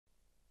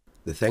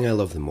The thing I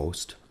love the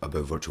most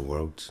about virtual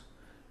worlds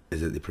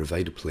is that they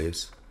provide a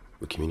place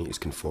where communities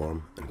can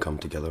form and come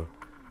together,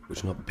 which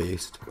is not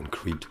based on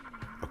creed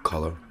or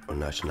colour or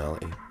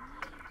nationality,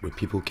 where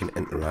people can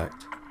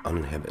interact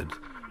uninhibited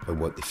by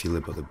what they feel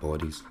about their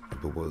bodies,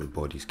 about what their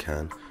bodies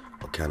can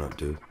or cannot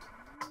do.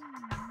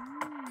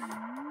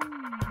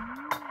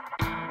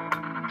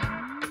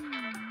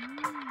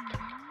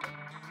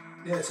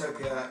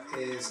 Neotopia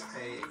is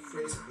a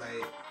free-to-play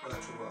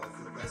virtual world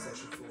for the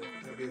PlayStation 4.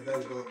 It will be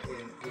available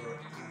in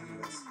Europe and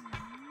the US.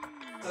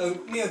 So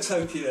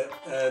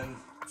Neotopia,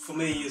 for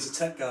me as a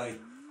tech guy,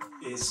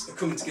 is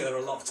coming together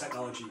a lot of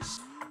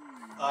technologies.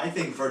 I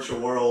think virtual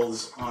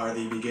worlds are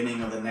the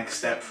beginning of the next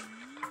step,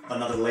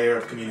 another layer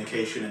of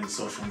communication in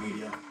social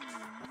media.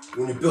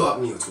 When you build up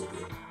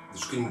Neotopia, the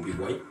screen will be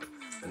white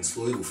and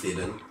slowly will fade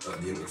in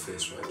at the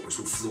interface, right, which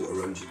will float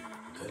around you,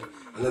 okay?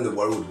 And then the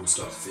world will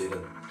start to fade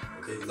in,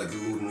 okay, like the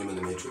loading room in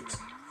the Matrix.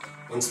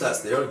 Once that's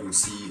there, you'll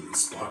see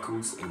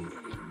sparkles and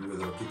where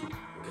there are people,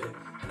 okay?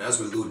 And as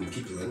we're loading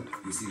people in,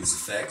 you'll see these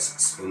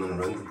effects swimming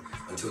around them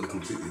until they're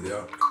completely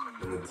there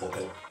and they'll pop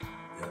in,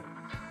 yeah?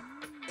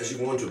 As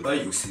you wander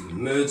about, you'll see the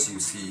moods, you'll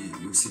see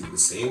what they're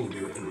saying, you'll be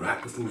able to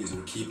interact with them using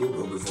your keyboard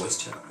or with voice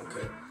chat,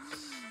 okay?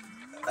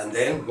 And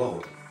then,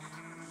 well,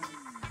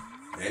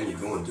 then you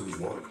go and do what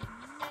you want.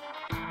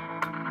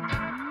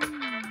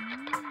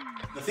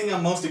 The thing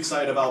I'm most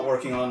excited about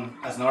working on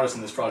as an artist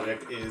in this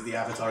project is the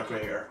avatar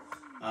creator.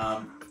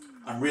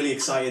 I'm really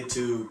excited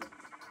to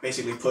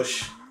basically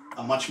push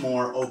a much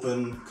more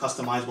open,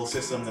 customizable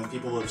system than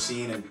people have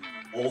seen in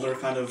older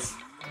kind of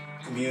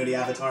community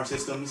avatar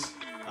systems.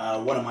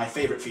 One of my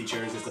favorite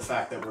features is the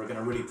fact that we're going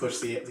to really push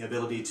the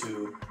ability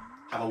to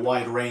have a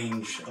wide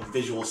range of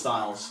visual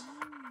styles.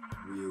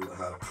 We will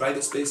have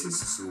private spaces,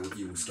 so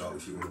you will start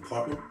with your own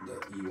apartment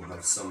that you will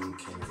have some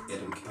kind of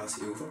editing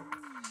capacity over.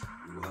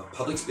 We will have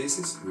public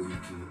spaces where you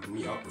can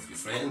meet up with your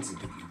friends and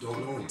people you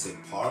don't know and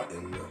take part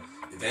in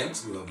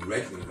events. We'll have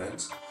regular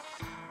events.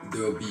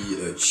 There will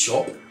be a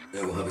shop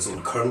that will have its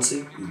own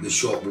currency. The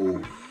shop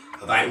will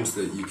have items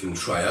that you can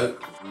try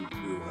out. We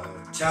will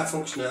have chat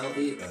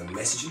functionality and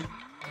messaging,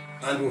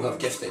 and we'll have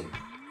gifting.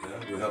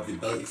 Yeah? We'll have the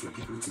ability for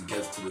people to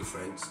give to their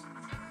friends.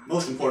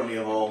 Most importantly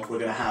of all, we're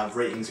going to have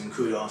ratings and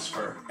kudos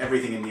for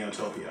everything in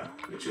Neotopia,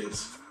 which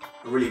is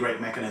a really great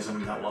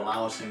mechanism that will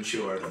allow us to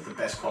ensure that the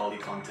best quality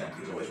content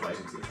is always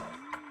rising to the top.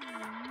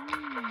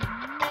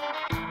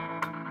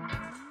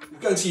 We're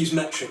going to use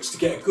metrics to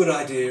get a good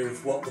idea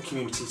of what the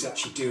community is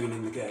actually doing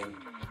in the game,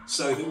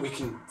 so that we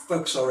can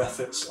focus our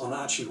efforts on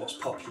actually what's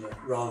popular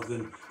rather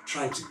than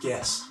trying to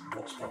guess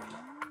what's popular.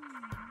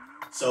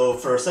 So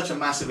for such a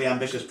massively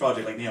ambitious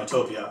project like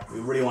Neotopia, we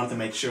really wanted to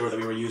make sure that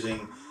we were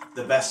using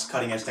the best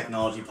cutting-edge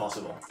technology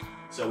possible.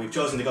 So we've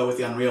chosen to go with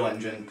the Unreal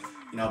Engine,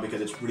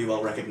 because it's really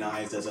well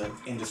recognized as an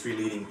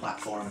industry-leading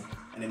platform,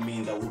 and it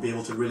means that we'll be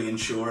able to really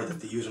ensure that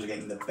the users are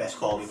getting the best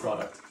quality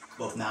product,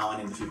 both now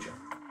and in the future.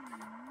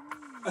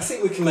 I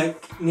think we can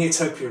make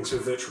Neotopia into a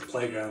virtual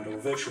playground or a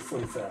virtual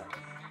fun fair,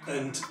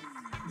 and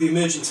the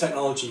emerging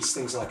technologies,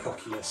 things like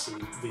Oculus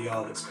and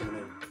VR that's coming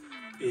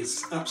in,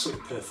 is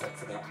absolutely perfect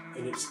for that,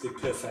 and it's the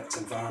perfect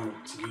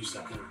environment to use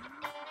that in.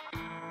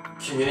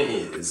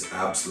 Community is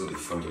absolutely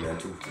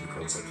fundamental to the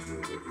concept of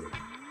Neotopia.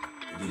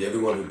 Indeed,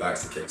 everyone who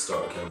backs the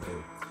Kickstarter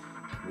campaign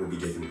will be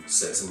given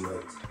citizen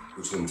rights,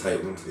 which will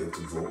entitle them to be able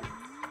to vote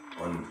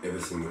on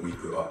everything that we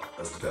put up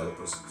as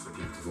developers for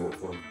people to vote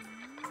upon.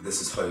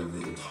 This is how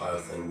the entire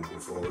thing will go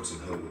forwards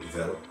and how it will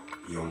develop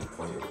beyond the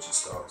point at which it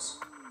starts.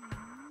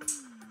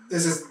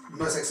 This is the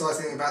most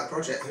exciting thing about the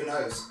project. Who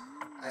knows?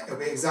 It'll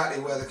be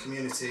exactly where the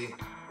community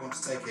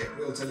wants to take it.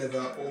 We'll deliver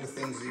all the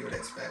things that you would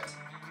expect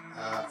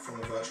from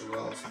a virtual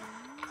world,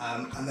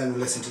 and then we'll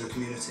listen to the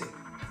community,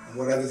 and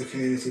whatever the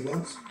community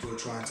wants, we'll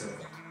try and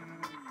deliver.